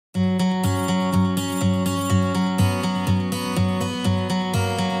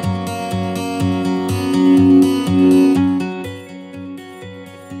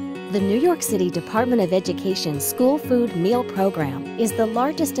The New York City Department of Education School Food Meal Program is the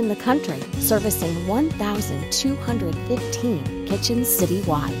largest in the country, servicing 1,215 kitchens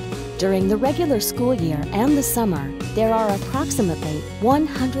citywide. During the regular school year and the summer, there are approximately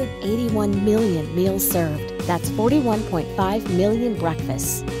 181 million meals served. That's 41.5 million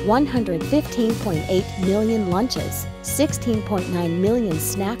breakfasts, 115.8 million lunches, 16.9 million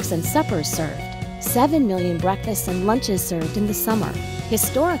snacks and suppers served, 7 million breakfasts and lunches served in the summer.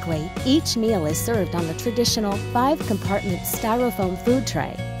 Historically, each meal is served on the traditional 5-compartment styrofoam food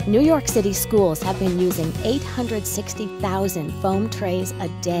tray. New York City schools have been using 860,000 foam trays a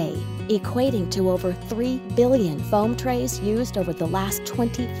day, equating to over 3 billion foam trays used over the last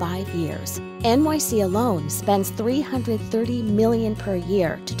 25 years. NYC alone spends $330 million per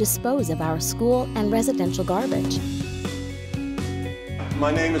year to dispose of our school and residential garbage.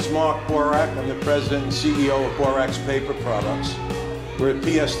 My name is Mark Borax. I'm the president and CEO of Borax Paper Products. We're at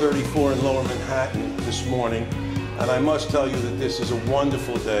PS 34 in Lower Manhattan this morning, and I must tell you that this is a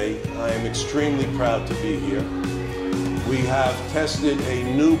wonderful day. I am extremely proud to be here. We have tested a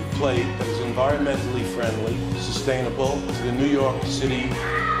new plate that is environmentally friendly, sustainable to the New York City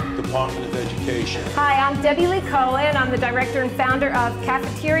Department of Education. Hi, I'm Debbie Lee Cohen. I'm the director and founder of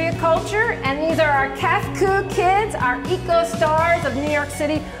Cafeteria Culture, and these are our CafCoo kids, our eco-stars of New York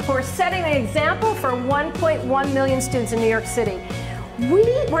City, who are setting an example for 1.1 million students in New York City. We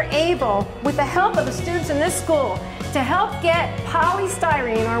were able, with the help of the students in this school, to help get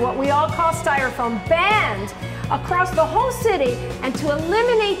polystyrene, or what we all call styrofoam, banned across the whole city, and to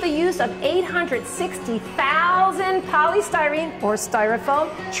eliminate the use of 860,000 polystyrene or styrofoam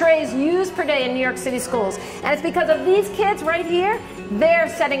trays used per day in New York City schools. And it's because of these kids right here, they're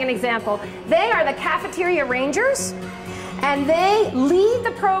setting an example. They are the cafeteria rangers, and they lead the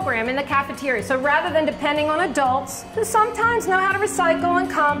program in the cafeteria. So rather than depending on adults who sometimes know how to recycle and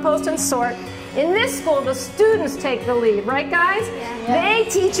compost and sort, in this school, the students take the lead, right guys? Yeah. They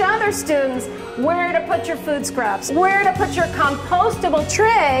teach other students where to put your food scraps, where to put your compostable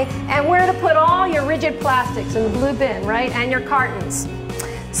tray, and where to put all your rigid plastics in the blue bin, right? And your cartons.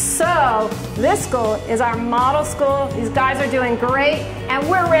 So this school is our model school. These guys are doing great, and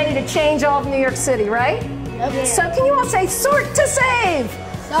we're ready to change all of New York City, right? Yep. So can you all say, sort to save?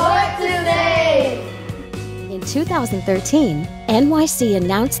 Sort to save! In 2013, NYC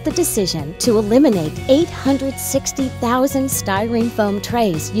announced the decision to eliminate 860,000 styrene foam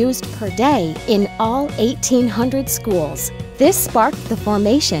trays used per day in all 1,800 schools. This sparked the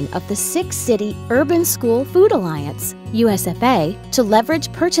formation of the 6-City Urban School Food Alliance, USFA, to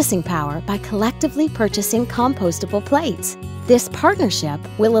leverage purchasing power by collectively purchasing compostable plates. This partnership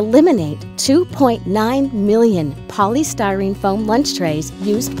will eliminate 2.9 million polystyrene foam lunch trays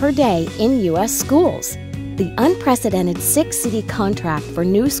used per day in U.S. schools. The unprecedented 6-city contract for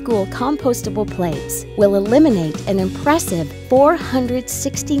new school compostable plates will eliminate an impressive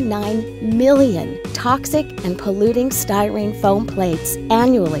 469 million toxic and polluting styrene foam plates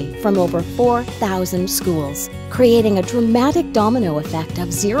annually from over 4,000 schools, creating a dramatic domino effect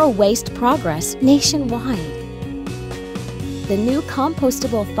of zero-waste progress nationwide. The new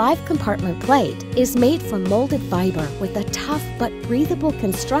compostable 5-compartment plate is made from molded fiber with a tough but breathable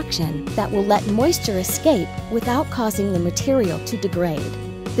construction that will let moisture escape without causing the material to degrade.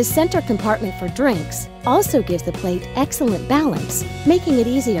 The center compartment for drinks also gives the plate excellent balance, making it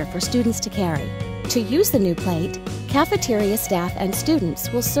easier for students to carry. To use the new plate, cafeteria staff and students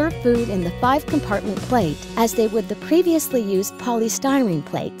will serve food in the 5-compartment plate as they would the previously used polystyrene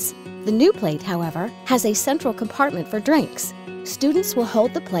plates. The new plate, however, has a central compartment for drinks. Students will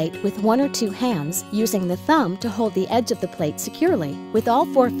hold the plate with 1 or 2 hands, using the thumb to hold the edge of the plate securely, with all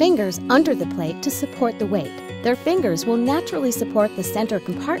 4 fingers under the plate to support the weight. Their fingers will naturally support the center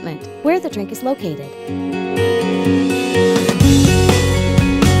compartment where the drink is located.